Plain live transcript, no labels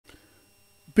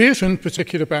Bierton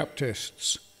Particular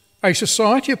Baptists. A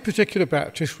Society of Particular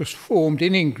Baptists was formed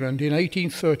in England in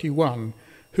 1831,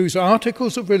 whose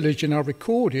articles of religion are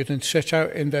recorded and set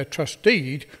out in their trust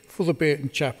deed for the Bierton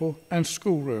Chapel and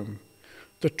schoolroom.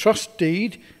 The trust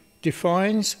deed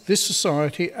defines this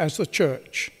society as the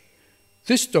church.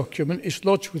 This document is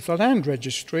lodged with the Land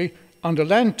Registry under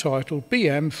land title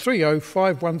BM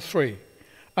 30513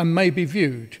 and may be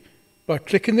viewed by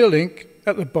clicking the link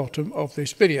at the bottom of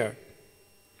this video.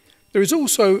 There is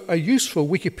also a useful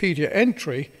Wikipedia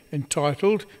entry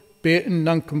entitled Bierton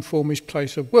Nonconformist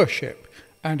Place of Worship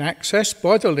and accessed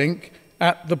by the link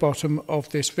at the bottom of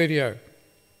this video.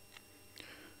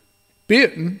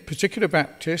 Bierton Particular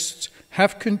Baptists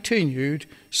have continued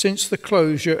since the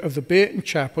closure of the Bierton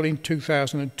Chapel in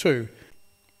 2002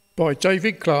 by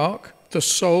David Clark, the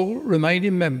sole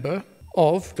remaining member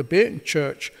of the Bierton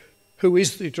Church, who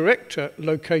is the director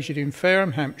located in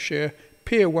Fareham, Hampshire,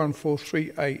 Pier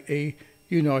 143AE,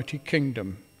 United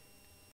Kingdom.